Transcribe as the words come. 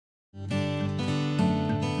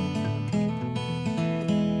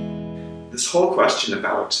whole question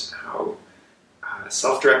about how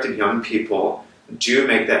self-directed young people do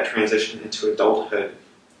make that transition into adulthood,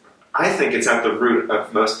 I think it's at the root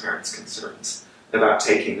of most parents' concerns about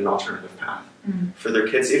taking an alternative path for their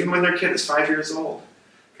kids, even when their kid is 5 years old.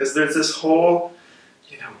 Because there's this whole,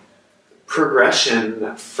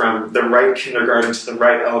 progression from the right kindergarten to the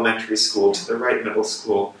right elementary school to the right middle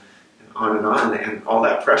school, and on, and all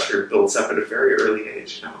that pressure builds up at a very early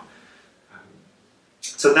age now.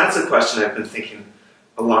 So that's a question I've been thinking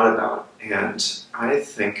a lot about, and I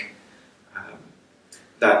think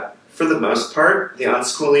that for the most part, the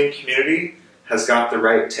unschooling community has got the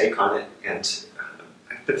right take on it, and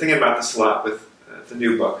I've been thinking about this a lot with the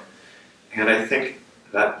new book, and I think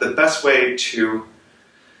that the best way to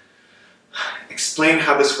explain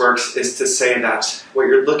how this works is to say that what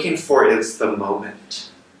you're looking for is the moment.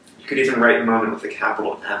 You could even write moment with a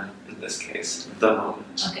capital M in this case, the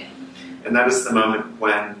moment. Okay. And that is the moment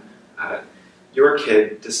when your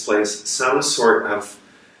kid displays some sort of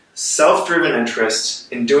self-driven interest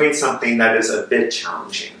in doing something that is a bit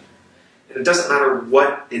challenging. And it doesn't matter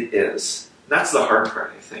what it is. That's the hard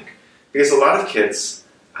part, I think. Because a lot of kids,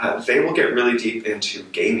 they will get really deep into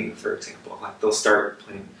gaming, for example. Like they'll start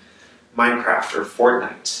playing Minecraft or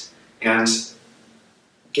Fortnite. And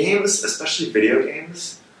games, especially video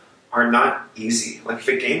games, are not easy. Like if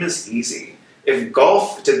a game is easy, if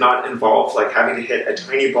golf did not involve like having to hit a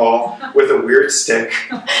tiny ball with a weird stick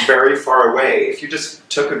very far away, if you just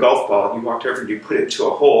took a golf ball and you walked over and you put it into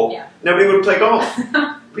a hole, nobody would play golf.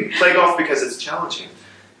 We play golf because it's challenging.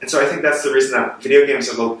 And so I think that's the reason that video games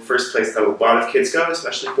are the first place that a lot of kids go,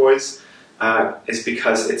 especially boys, is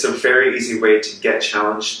because it's a very easy way to get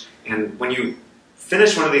challenged. And when you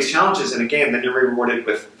finish one of these challenges in a game, then you're rewarded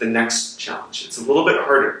with the next challenge. It's a little bit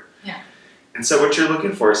harder. Yeah. And so what you're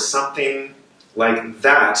looking for is something like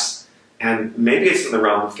that, and maybe it's in the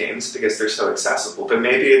realm of games because they're so accessible, but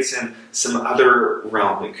maybe it's in some other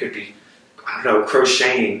realm. It could be, I don't know,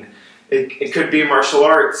 crocheting. It could be martial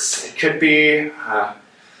arts. It could be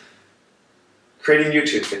creating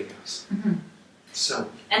YouTube videos. So.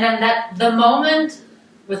 And then the moment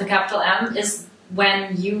with a capital M is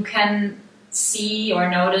when you can see or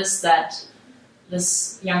notice that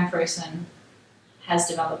this young person has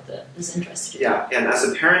developed this interest. Yeah, and as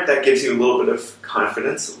a parent, that gives you a little bit of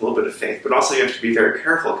confidence, a little bit of faith, but also you have to be very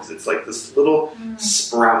careful because it's like this little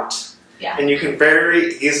sprout. Yeah. And you can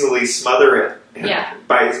very easily smother it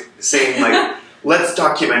by saying, like, let's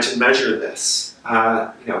document and measure this.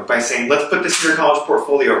 By saying, let's put this in your college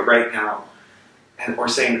portfolio right now. Or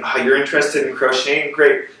saying, oh, you're interested in crocheting?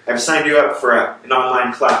 Great, I've signed you up for an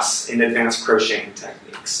online class in advanced crocheting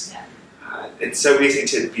techniques. Yeah. It's so easy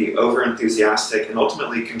to be over-enthusiastic and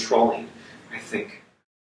ultimately controlling, I think.